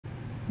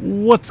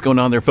What's going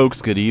on there,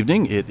 folks? Good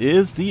evening. It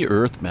is the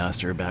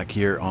Earthmaster back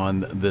here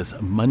on this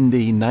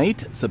Monday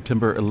night,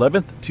 September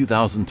 11th,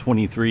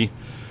 2023.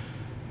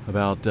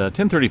 About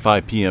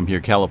 10:35 p.m.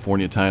 here,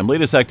 California time.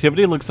 Latest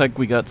activity, looks like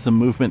we got some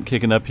movement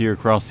kicking up here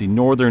across the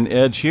northern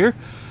edge here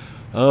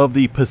of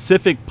the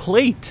Pacific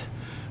Plate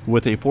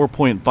with a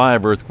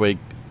 4.5 earthquake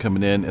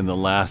coming in the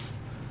last,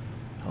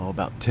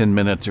 about 10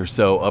 minutes or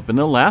so up in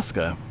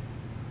Alaska.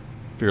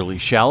 Fairly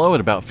shallow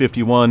at about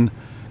 51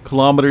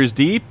 kilometers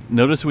deep.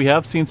 Notice we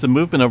have seen some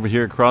movement over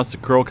here across the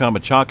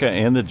Kuril-Kamchatka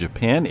and the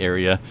Japan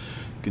area.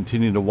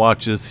 Continue to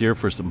watch this here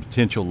for some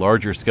potential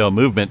larger scale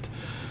movement.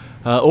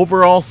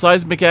 Overall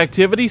seismic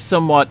activity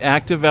somewhat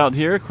active out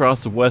here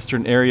across the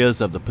western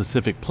areas of the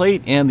Pacific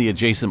Plate and the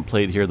adjacent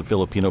plate here, the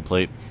Filipino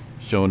Plate,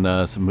 showing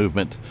some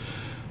movement.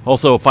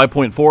 Also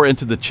 5.4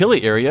 into the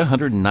Chile area,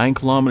 109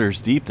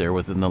 kilometers deep there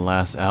within the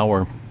last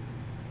hour.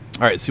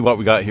 All right, see what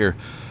we got here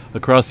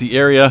across the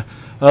area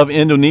of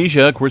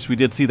Indonesia. Of course, we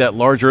did see that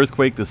large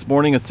earthquake this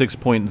morning at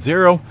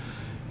 6.0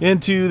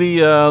 into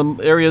the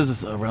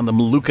areas around the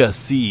Molucca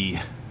Sea,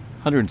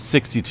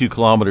 162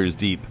 kilometers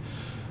deep.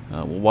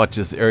 We'll watch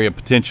this area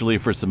potentially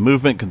for some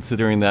movement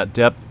considering that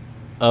depth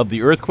of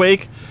the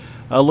earthquake.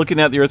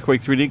 Looking at the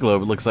earthquake 3D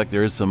globe, it looks like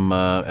there is some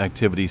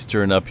activity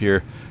stirring up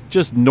here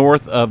just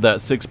north of that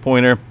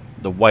 6-pointer.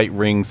 The white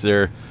rings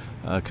there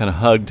kind of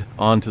hugged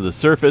onto the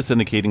surface,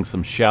 indicating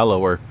some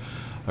shallower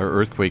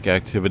earthquake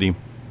activity.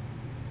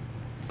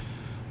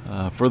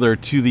 Further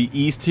to the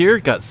east here,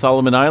 got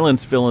Solomon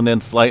Islands filling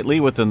in slightly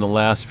within the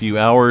last few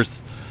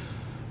hours.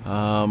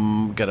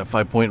 Got a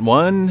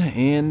 5.1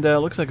 and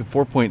looks like a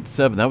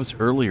 4.7. That was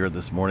earlier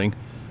this morning.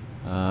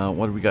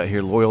 What do we got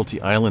here?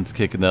 Loyalty Islands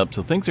kicking up.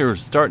 So things are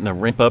starting to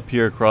ramp up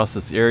here across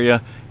this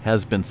area.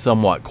 Has been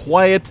somewhat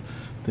quiet.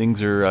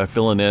 Things are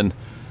filling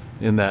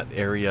in that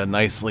area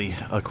nicely.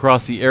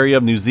 Across the area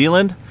of New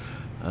Zealand,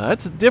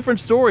 that's a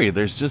different story.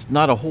 There's just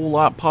not a whole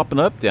lot popping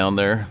up down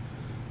there.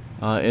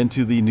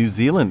 Into the New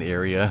Zealand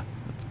area.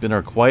 It's been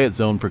our quiet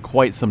zone for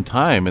quite some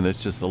time, and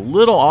it's just a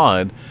little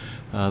odd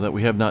that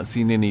we have not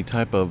seen any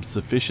type of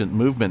sufficient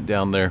movement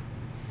down there.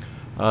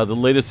 The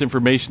latest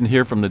information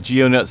here from the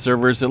GeoNet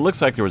servers, it looks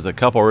like there was a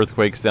couple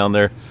earthquakes down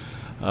there.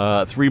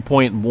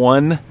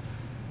 3.1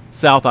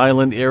 South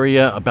Island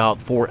area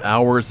about 4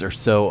 hours or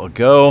so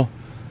ago.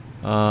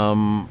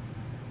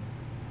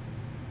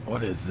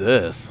 What is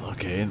this?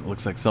 Okay, it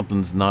looks like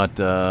something's not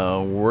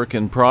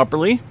working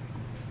properly.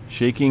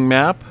 Shaking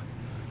map.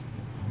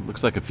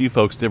 Looks like a few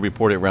folks did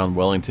report it around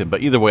Wellington,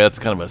 but either way, that's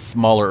kind of a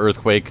smaller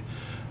earthquake.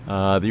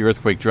 The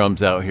earthquake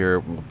drums out here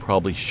will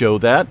probably show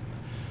that,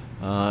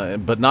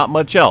 but not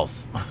much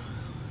else.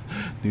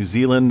 New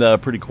Zealand,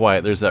 pretty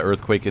quiet. There's that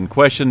earthquake in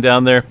question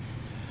down there.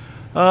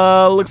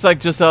 Looks like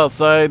just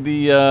outside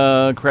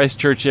the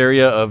Christchurch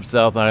area of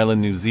South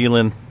Island, New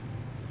Zealand.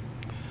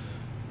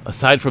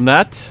 Aside from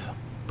that,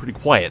 pretty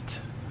quiet,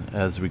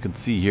 as we can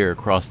see here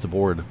across the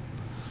board.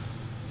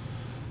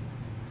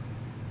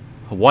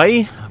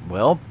 Hawaii,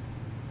 well,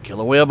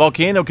 Kilauea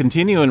volcano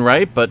continuing,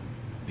 right? But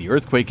the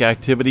earthquake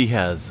activity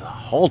has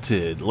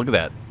halted. Look at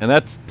that. And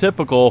that's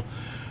typical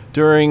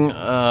during,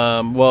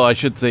 well, I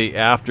should say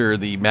after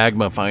the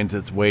magma finds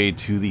its way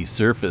to the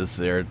surface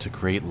there to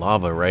create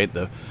lava, right?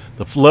 The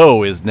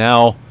flow is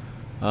now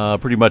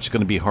pretty much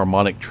going to be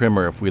harmonic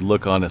tremor if we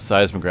look on a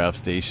seismograph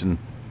station.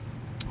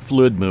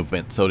 Fluid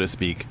movement, so to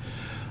speak.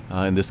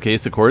 In this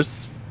case, of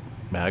course,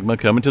 magma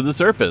coming to the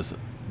surface.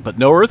 But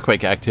no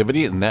earthquake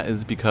activity, and that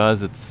is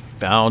because it's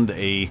found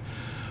an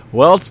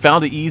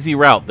easy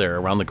route there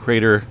around the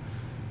crater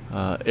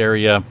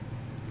area,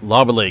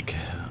 lava lake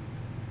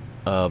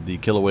of the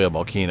Kilauea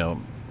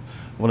volcano.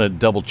 I want to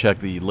double check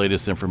the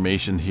latest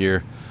information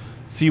here,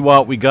 see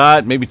what we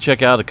got, maybe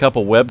check out a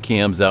couple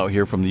webcams out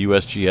here from the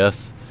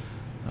USGS,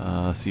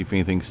 see if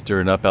anything's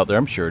stirring up out there.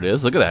 I'm sure it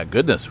is. Look at that,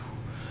 goodness,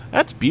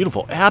 that's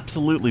beautiful,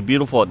 absolutely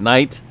beautiful at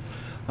night.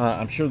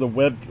 I'm sure the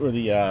web or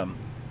the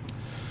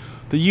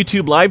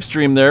YouTube live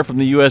stream there from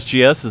the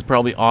USGS is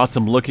probably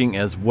awesome looking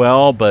as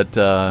well, but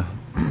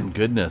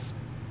goodness,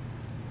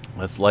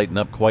 let's lighten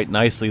up quite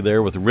nicely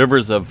there with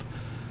rivers of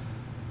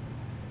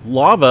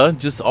lava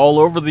just all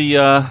over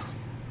the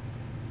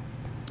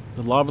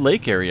lava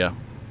lake area.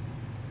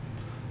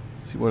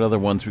 Let's see what other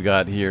ones we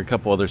got here. A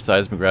couple other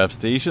seismograph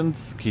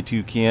stations.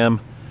 K2 cam,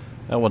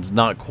 that one's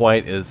not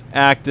quite as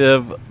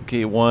active.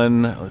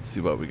 K1, let's see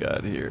what we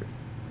got here.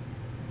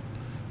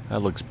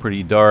 That looks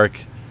pretty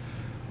dark.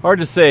 Hard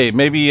to say.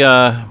 Maybe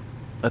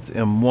that's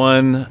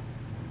M1.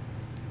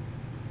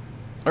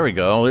 There we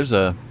go.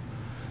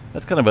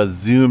 That's kind of a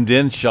zoomed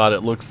in shot,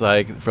 it looks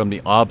like, from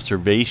the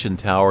observation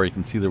tower. You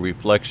can see the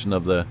reflection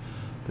of the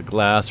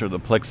glass or the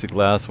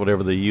plexiglass,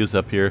 whatever they use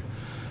up here.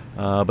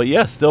 But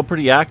yeah, still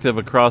pretty active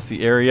across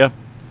the area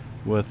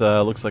with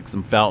looks like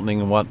some fountaining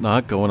and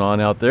whatnot going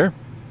on out there.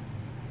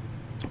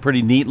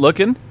 Pretty neat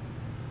looking,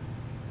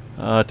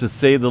 to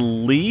say the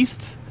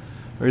least.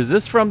 Or is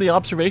this from the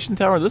observation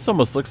tower? This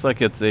almost looks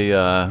like it's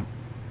a...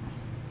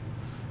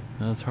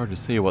 it's hard to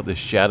say what this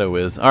shadow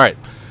is. All right,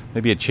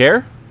 maybe a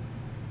chair?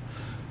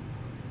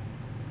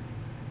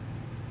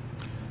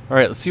 All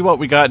right, let's see what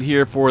we got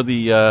here for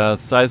the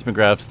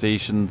seismograph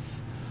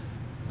stations.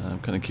 I'm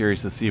kind of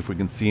curious to see if we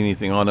can see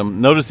anything on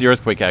them. Notice the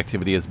earthquake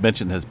activity, as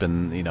mentioned, has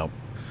been,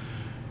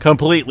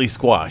 completely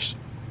squashed.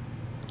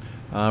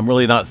 I'm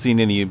really not seeing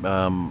any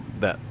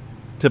that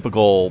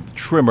typical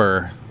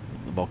tremor,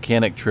 the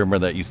volcanic tremor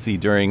that you see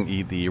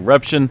during the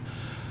eruption.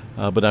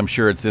 But I'm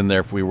sure it's in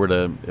there if they were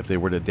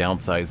to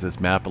downsize this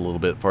map a little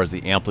bit as far as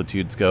the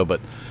amplitudes go.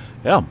 But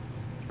yeah,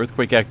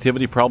 earthquake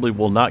activity probably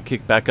will not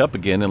kick back up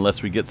again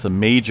unless we get some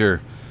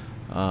major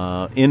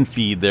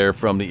infeed there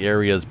from the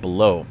areas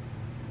below.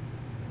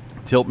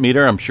 Tilt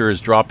meter, I'm sure,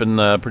 is dropping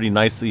pretty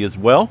nicely as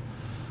well.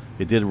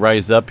 It did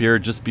rise up here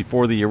just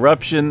before the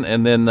eruption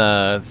and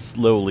then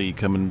slowly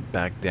coming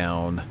back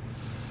down,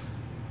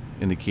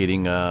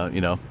 indicating,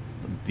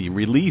 the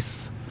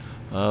release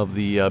of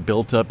the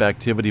built-up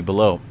activity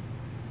below.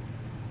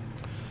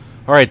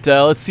 All right,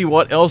 let's see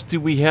what else do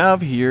we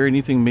have here.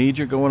 Anything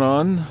major going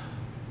on?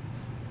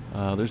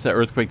 There's that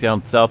earthquake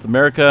down South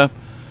America,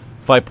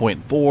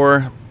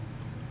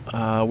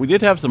 5.4. We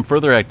did have some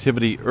further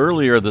activity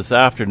earlier this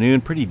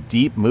afternoon. Pretty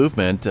deep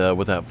movement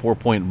with that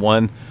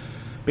 4.1.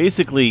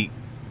 Basically,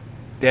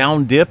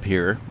 down dip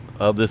here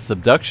of this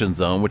subduction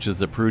zone, which is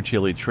the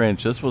Peru-Chile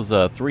Trench. This was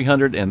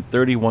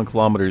 331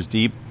 kilometers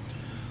deep.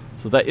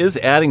 So that is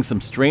adding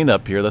some strain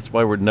up here. That's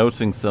why we're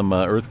noticing some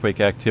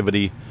earthquake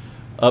activity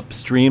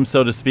upstream,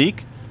 so to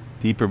speak.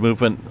 Deeper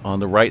movement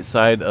on the right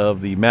side of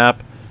the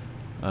map,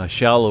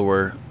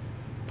 shallower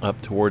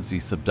up towards the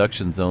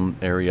subduction zone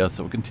area.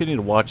 So we'll continue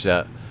to watch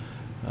that,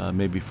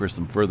 maybe for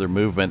some further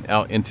movement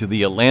out into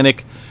the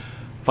Atlantic.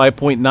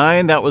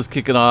 5.9, that was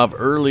kicking off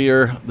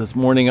earlier this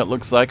morning, it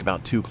looks like,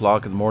 about 2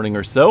 o'clock in the morning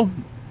or so.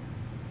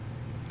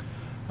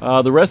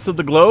 The rest of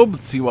the globe,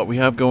 let's see what we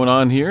have going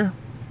on here.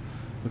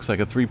 Looks like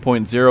a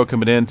 3.0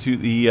 coming into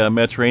the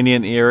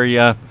Mediterranean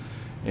area.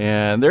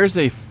 And there's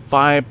a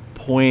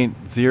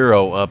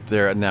 5.0 up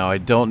there. Now, I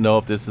don't know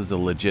if this is a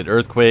legit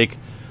earthquake.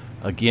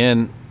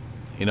 Again,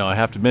 I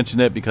have to mention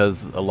it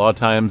because a lot of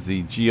times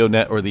the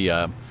GeoNet or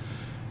the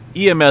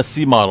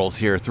EMSC models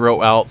here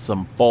throw out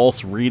some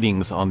false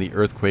readings on the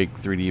earthquake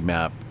 3D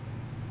map.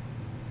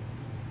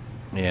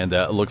 And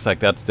it looks like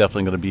that's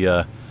definitely going to be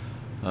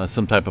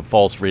some type of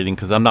false reading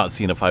because I'm not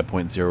seeing a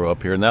 5.0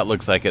 up here. And that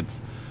looks like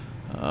it's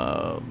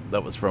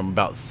that was from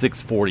about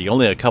 6:40,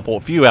 only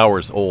a few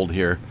hours old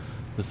here.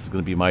 This is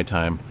going to be my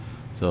time.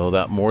 So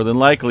that more than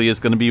likely is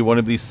going to be one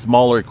of these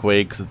smaller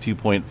quakes, a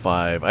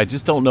 2.5. I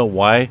just don't know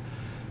why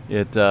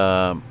it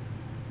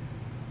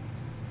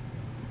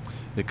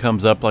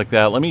comes up like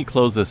that. Let me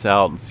close this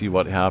out and see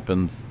what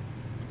happens.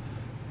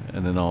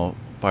 And then I'll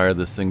fire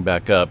this thing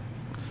back up.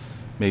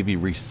 Maybe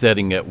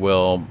resetting it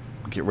will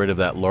get rid of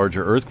that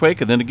larger earthquake.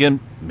 And then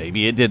again,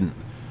 maybe it didn't.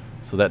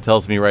 So that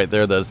tells me right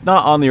there that it's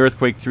not on the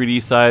earthquake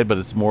 3D side, but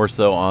it's more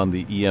so on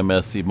the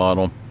EMSC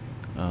model.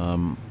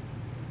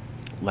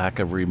 Lack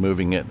of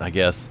removing it, I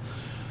guess.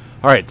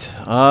 All right.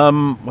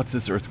 What's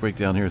this earthquake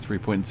down here?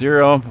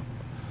 3.0.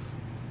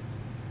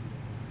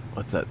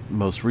 What's that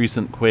most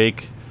recent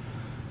quake?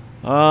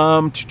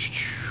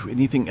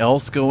 Anything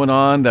else going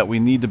on that we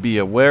need to be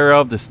aware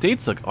of? The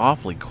states look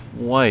awfully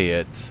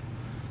quiet.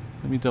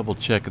 Let me double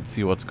check and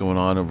see what's going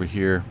on over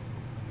here.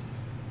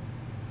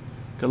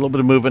 Got a little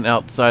bit of movement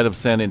outside of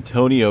San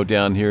Antonio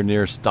down here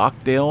near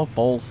Stockdale,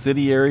 Falls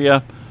City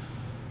area.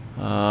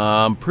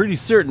 I'm pretty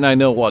certain I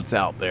know what's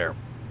out there.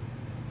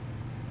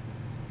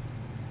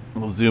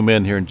 We'll zoom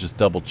in here and just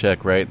double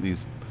check, right?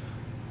 These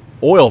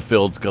oil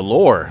fields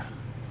galore.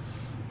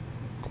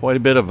 Quite a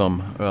bit of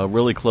them,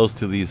 really close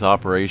to these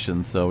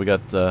operations. So we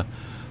got the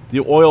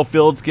oil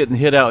fields getting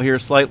hit out here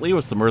slightly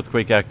with some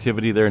earthquake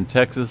activity there in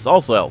Texas.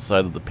 Also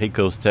outside of the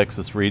Pecos,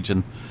 Texas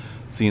region,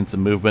 seeing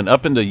some movement.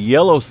 Up into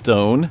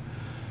Yellowstone,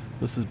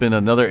 this has been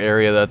another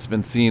area that's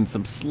been seeing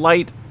some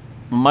slight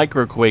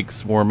microquake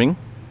swarming.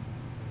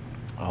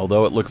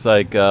 Although it looks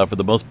like, for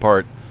the most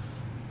part,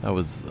 that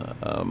was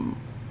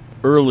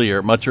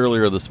much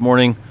earlier this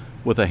morning,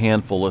 with a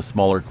handful of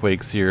smaller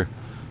quakes here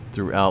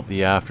throughout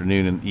the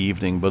afternoon and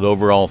evening. But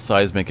overall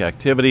seismic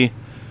activity,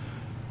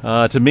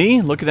 to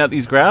me, looking at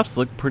these graphs,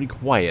 look pretty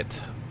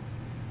quiet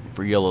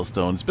for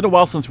Yellowstone. It's been a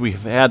while since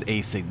we've had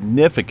a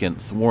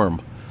significant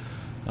swarm,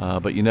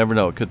 but you never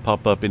know, it could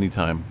pop up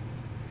anytime.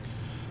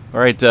 All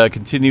right,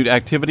 continued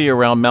activity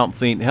around Mount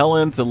St.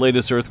 Helens. The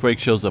latest earthquake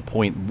shows a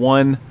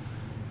 0.1.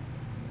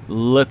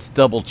 Let's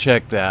double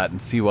check that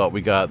and see what we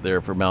got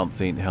there for Mount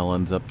St.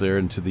 Helens up there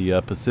into the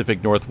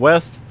Pacific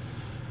Northwest,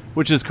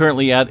 which is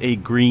currently at a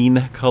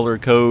green color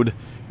code,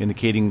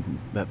 indicating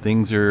that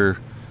things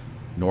are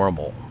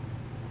normal.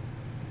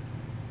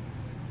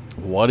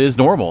 What is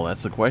normal?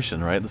 That's the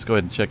question, right? Let's go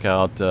ahead and check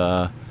out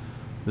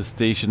this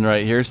station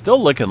right here.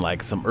 Still looking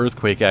like some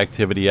earthquake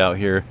activity out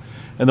here.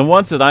 And the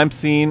ones that I'm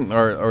seeing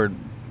are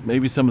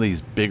maybe some of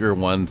these bigger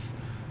ones.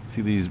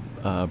 See these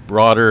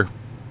broader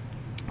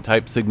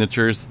type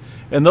signatures.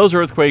 And those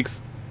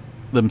earthquakes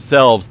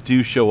themselves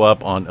do show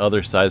up on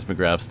other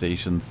seismograph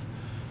stations,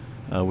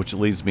 which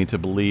leads me to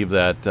believe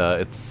that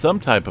it's some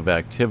type of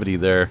activity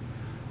there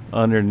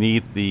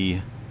underneath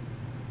the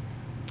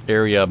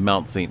area of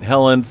Mount St.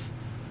 Helens.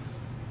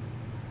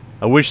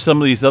 I wish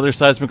some of these other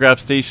seismograph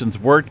stations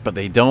worked, but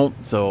they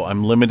don't, so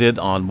I'm limited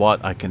on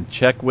what I can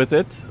check with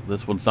it.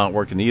 This one's not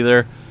working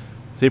either.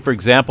 Say, for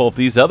example, if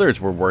these others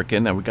were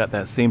working and we got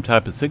that same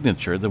type of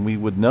signature, then we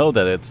would know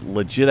that it's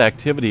legit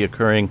activity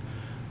occurring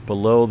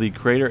below the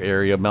crater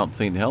area of Mount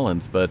St.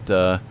 Helens, but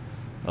a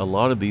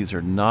lot of these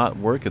are not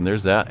working.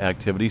 There's that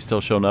activity still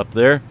showing up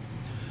there.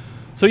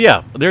 So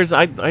yeah,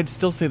 I'd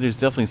still say there's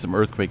definitely some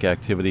earthquake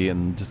activity,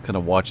 and just kind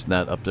of watching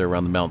that up there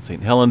around the Mount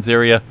St. Helens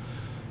area.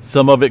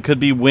 Some of it could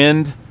be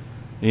wind,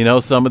 you know,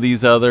 some of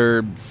these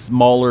other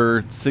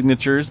smaller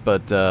signatures,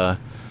 but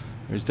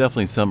there's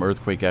definitely some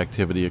earthquake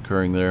activity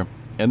occurring there.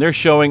 And they're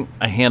showing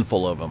a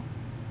handful of them.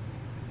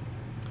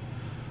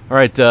 All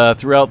right,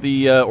 throughout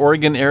the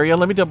Oregon area,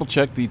 let me double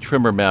check the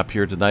tremor map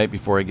here tonight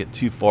before I get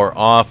too far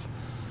off.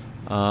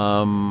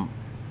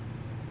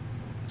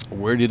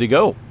 Where did it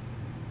go?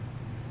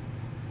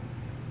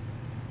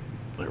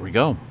 There we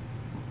go.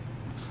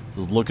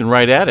 Just looking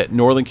right at it.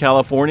 Northern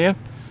California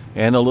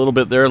and a little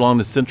bit there along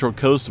the central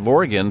coast of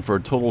Oregon for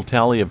a total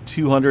tally of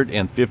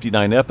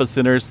 259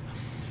 epicenters.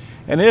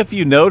 And if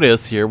you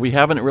notice here, we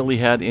haven't really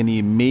had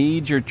any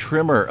major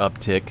tremor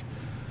uptick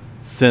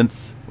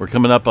since we're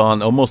coming up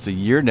on almost a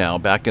year now,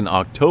 back in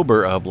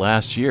October of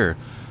last year.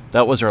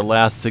 That was our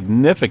last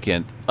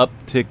significant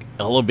uptick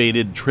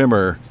elevated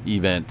tremor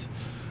event.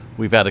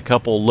 We've had a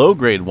couple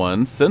low-grade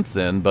ones since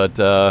then, but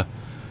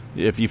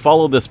if you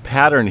follow this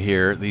pattern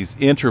here, these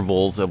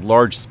intervals of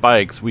large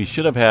spikes, we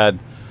should have had,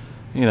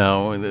 you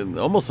know, it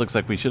almost looks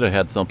like we should have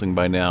had something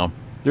by now.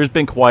 There's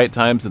been quiet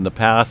times in the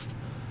past.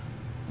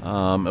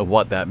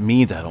 What that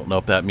means, I don't know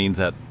if that means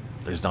that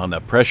there's not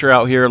enough pressure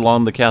out here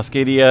along the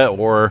Cascadia,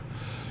 or,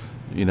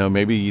 you know,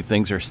 maybe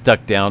things are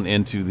stuck down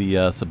into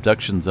the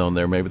subduction zone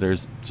there. Maybe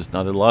there's just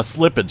not a lot of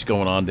slippage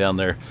going on down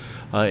there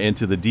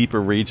into the deeper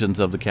regions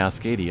of the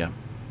Cascadia.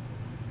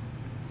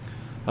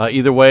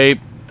 Either way,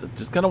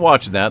 just kind of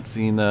watching that,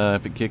 seeing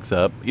if it kicks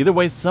up. Either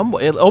way,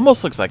 it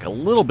almost looks like a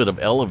little bit of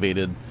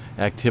elevated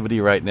activity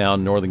right now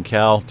in Northern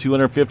Cal.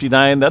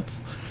 259,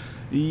 that's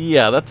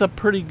a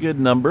pretty good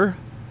number.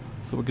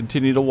 So we'll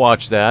continue to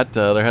watch that.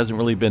 There hasn't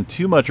really been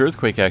too much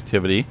earthquake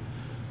activity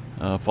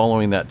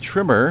following that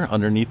tremor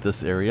underneath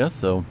this area.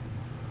 So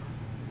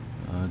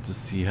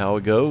just see how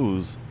it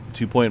goes.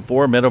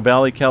 2.4, Meadow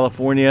Valley,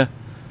 California.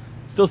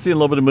 Still seeing a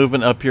little bit of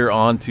movement up here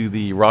onto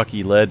the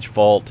Rocky Ledge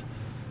Fault.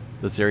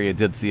 This area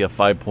did see a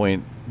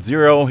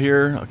 5.0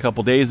 here a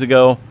couple days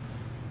ago.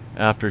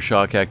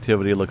 Aftershock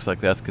activity looks like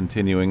that's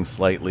continuing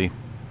slightly.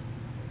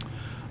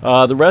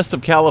 The rest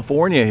of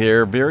California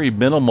here, very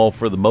minimal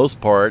for the most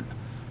part.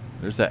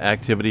 There's that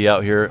activity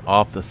out here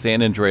off the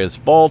San Andreas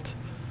Fault.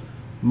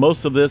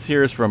 Most of this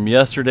here is from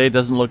yesterday.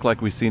 Doesn't look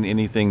like we've seen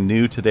anything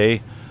new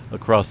today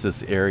across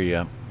this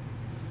area.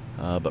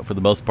 But for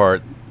the most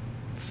part,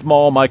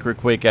 small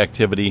microquake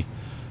activity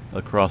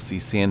across the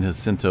San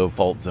Jacinto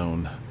Fault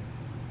Zone.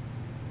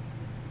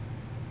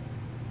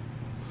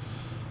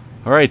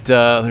 All right,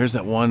 there's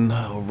that one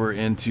over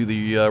into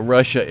the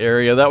Russia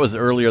area. That was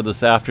earlier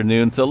this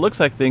afternoon, so it looks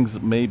like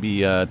things may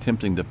be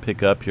attempting to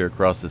pick up here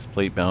across this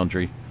plate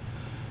boundary.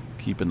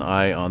 Keep an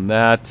eye on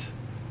that.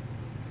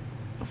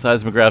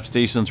 Seismograph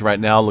stations right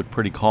now look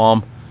pretty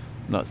calm.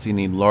 Not seeing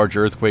any large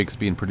earthquakes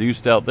being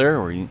produced out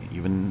there, or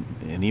even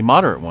any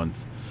moderate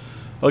ones.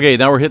 Okay,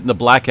 now we're hitting the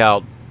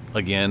blackout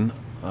again.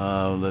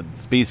 The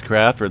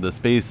spacecraft, or the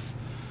space...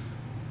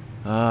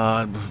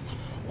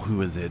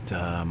 who is it?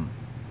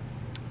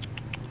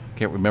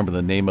 Can't remember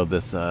the name of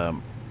this, the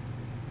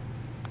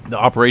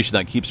operation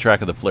that keeps track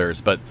of the flares,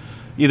 but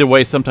either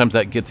way, sometimes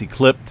that gets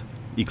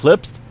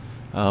eclipsed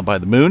by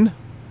the moon,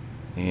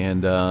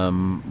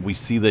 and we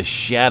see the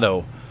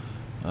shadow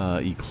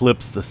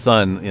eclipse the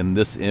sun in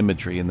this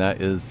imagery, and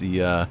that is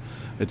the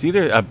it's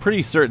either, I'm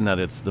pretty certain that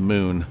it's the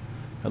moon.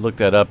 I looked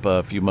that up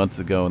a few months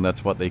ago, and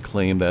that's what they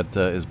claim that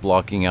is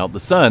blocking out the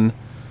sun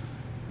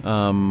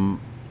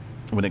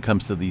when it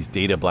comes to these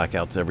data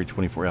blackouts every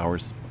 24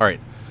 hours. All right.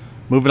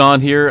 Moving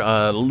on here,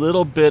 a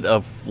little bit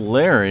of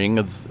flaring.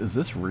 Is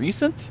this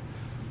recent?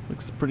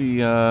 Looks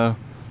pretty,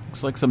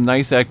 looks like some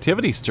nice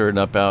activity stirring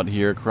up out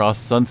here across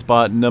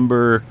sunspot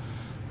number,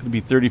 going to be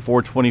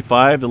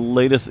 3425. The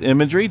latest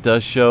imagery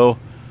does show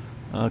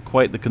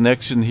quite the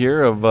connection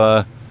here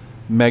of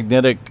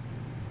magnetic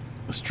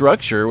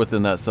structure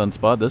within that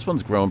sunspot. This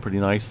one's growing pretty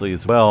nicely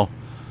as well.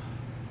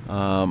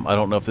 I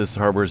don't know if this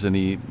harbors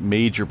any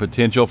major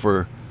potential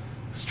for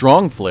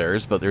strong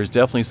flares, but there's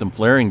definitely some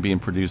flaring being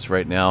produced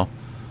right now.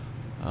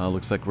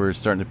 Looks like we're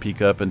starting to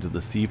peak up into the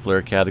C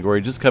flare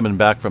category. Just coming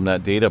back from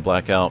that data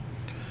blackout.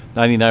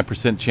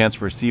 99% chance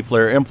for C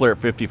flare, M flare at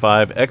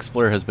 55. X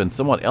flare has been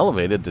somewhat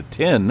elevated to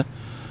 10.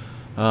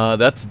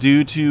 That's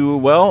due to,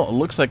 well, it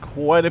looks like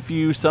quite a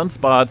few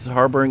sunspots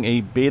harboring a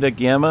beta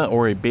gamma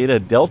or a beta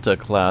delta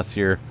class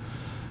here.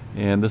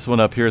 And this one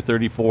up here,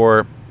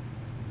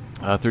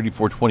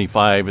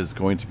 3425, is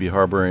going to be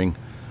harboring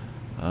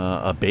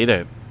a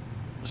beta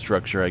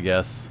structure, I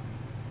guess.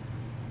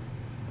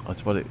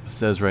 That's what it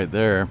says right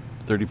there.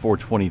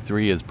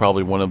 3423 is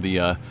probably one of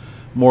the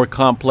more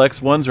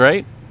complex ones,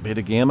 right?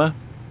 Beta gamma.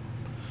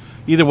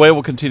 Either way,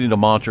 we'll continue to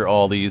monitor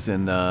all these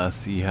and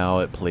see how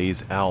it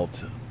plays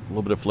out. A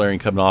little bit of flaring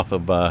coming off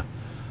of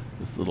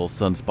this little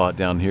sunspot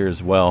down here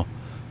as well.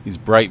 These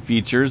bright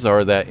features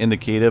are that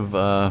indicative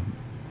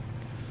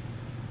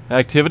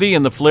activity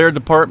in the flare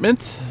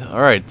department.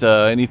 All right,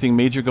 anything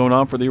major going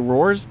on for the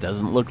auroras?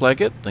 Doesn't look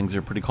like it. Things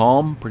are pretty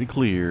calm, pretty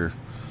clear.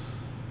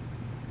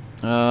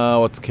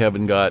 What's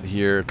Kevin got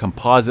here?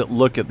 Composite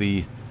look at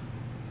the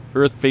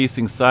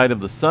Earth-facing side of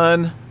the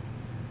sun.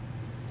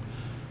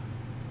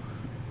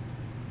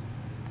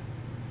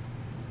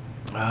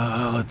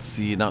 Let's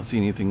see. Not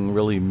seeing anything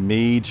really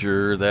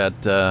major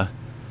that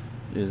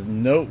is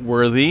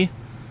noteworthy.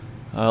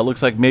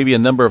 Looks like maybe a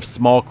number of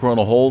small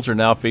coronal holes are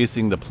now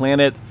facing the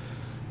planet,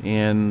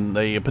 and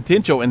a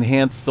potential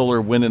enhanced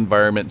solar wind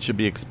environment should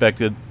be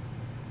expected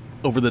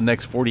over the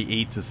next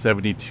 48 to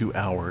 72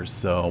 hours.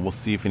 So we'll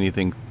see if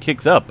anything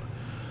kicks up.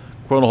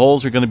 Coronal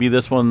holes are going to be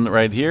this one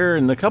right here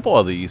and a couple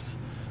of these.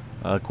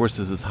 Of course,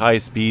 this is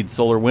high-speed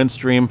solar wind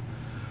stream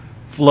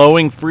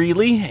flowing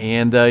freely,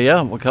 and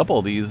yeah, a couple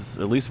of these,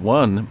 at least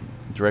one,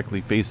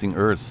 directly facing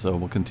Earth. So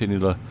we'll continue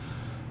to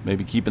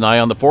maybe keep an eye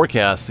on the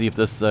forecast, see if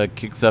this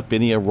kicks up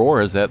any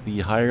auroras at the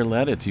higher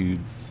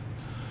latitudes.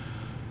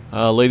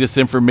 Latest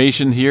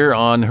information here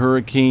on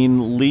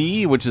Hurricane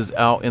Lee, which is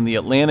out in the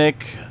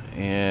Atlantic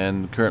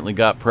and currently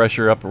got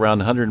pressure up around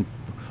 100,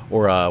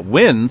 or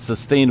winds,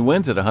 sustained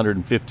winds at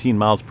 115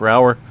 miles per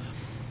hour.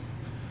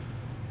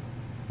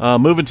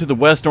 Moving to the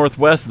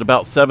west-northwest at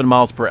about 7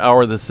 miles per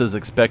hour. This is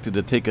expected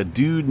to take a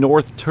due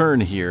north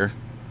turn here.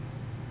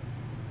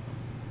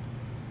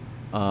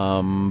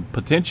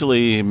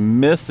 Potentially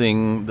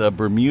missing the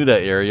Bermuda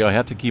area. I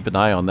have to keep an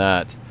eye on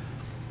that.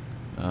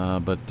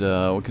 But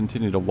we'll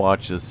continue to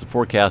watch this. The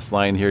forecast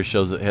line here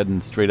shows it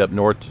heading straight up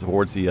north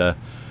towards the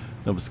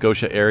Nova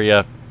Scotia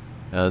area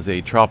as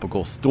a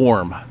tropical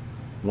storm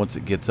once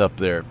it gets up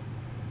there.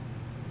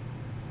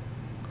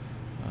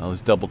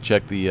 Let's double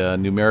check the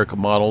numerical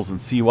models and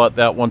see what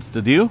that wants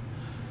to do.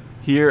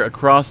 Here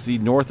across the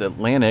North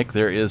Atlantic,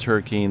 there is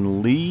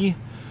Hurricane Lee,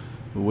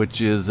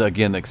 which is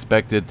again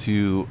expected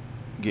to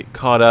get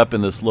caught up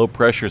in this low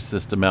pressure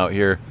system out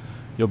here.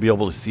 You'll be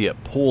able to see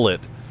it pull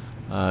it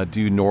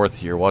due north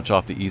here. Watch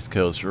off the east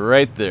coast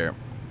right there.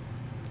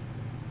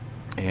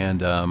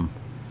 And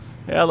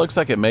yeah, it looks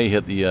like it may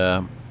hit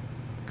the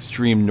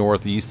extreme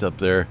northeast up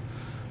there.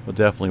 We'll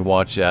definitely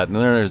watch that.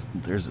 And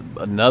there's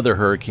another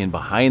hurricane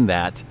behind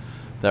that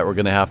we're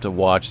going to have to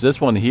watch. This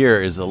one here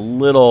is a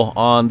little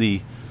on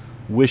the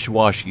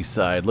wish-washy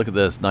side. Look at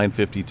this,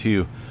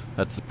 952.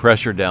 That's the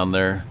pressure down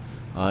there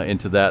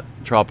into that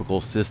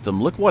tropical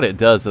system. Look what it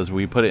does as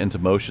we put it into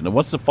motion. It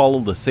wants to follow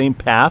the same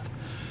path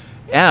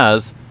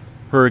as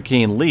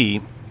Hurricane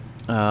Lee,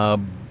 but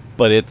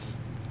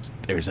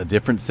there's a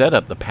different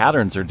setup. The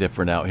patterns are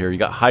different out here. You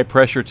got high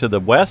pressure to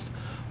the west,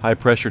 high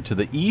pressure to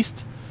the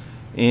east.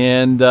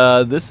 And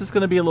this is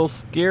going to be a little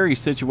scary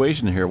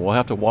situation here. We'll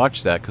have to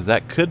watch that because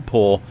that could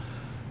pull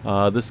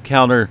this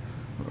counter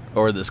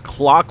or this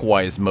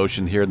clockwise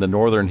motion here in the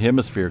northern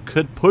hemisphere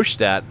could push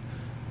that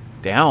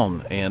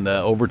down and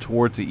over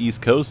towards the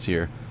east coast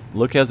here.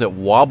 Look as it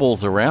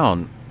wobbles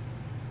around.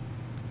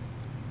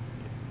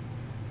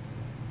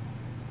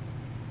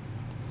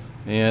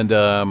 And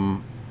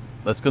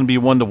that's going to be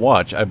one to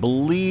watch. I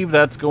believe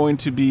that's going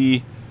to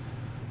be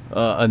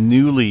a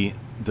newly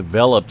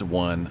developed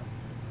one,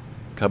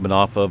 coming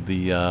off of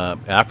the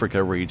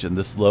Africa region.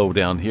 This low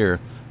down here,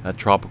 that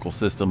tropical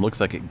system,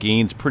 looks like it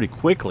gains pretty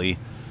quickly,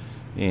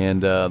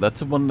 and that's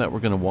the one that we're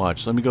going to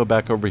watch. Let me go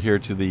back over here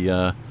to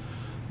the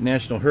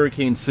National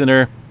Hurricane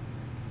Center,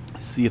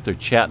 see if they're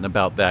chatting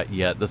about that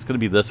yet. That's going to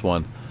be this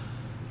one.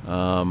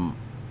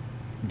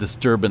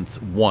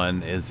 Disturbance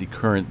 1 is the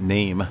current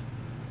name.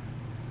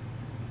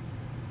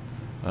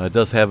 It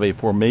does have a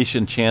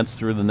formation chance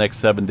through the next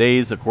 7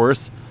 days, of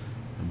course.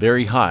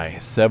 Very high,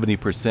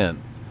 70%.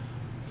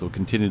 So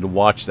continue to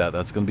watch that.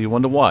 That's going to be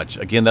one to watch.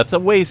 Again, that's a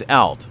ways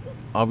out.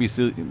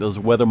 Obviously, those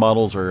weather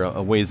models are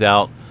a ways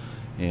out,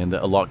 and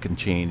a lot can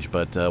change.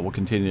 But we'll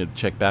continue to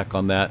check back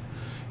on that.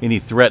 Any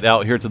threat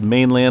out here to the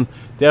mainland,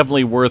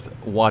 definitely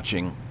worth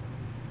watching.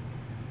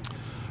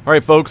 All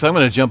right, folks, I'm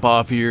going to jump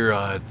off here.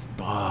 It's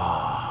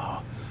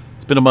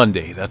been a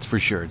Monday, that's for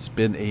sure. It's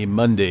been a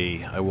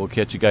Monday. I will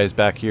catch you guys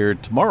back here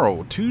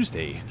tomorrow,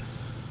 Tuesday.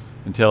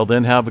 Until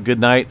then, have a good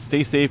night.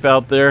 Stay safe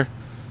out there.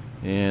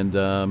 And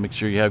make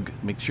sure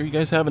you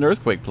guys have an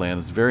earthquake plan.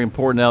 It's very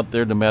important out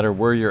there, no matter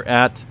where you're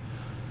at.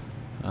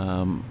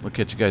 We'll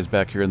catch you guys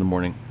back here in the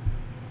morning.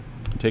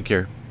 Take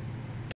care.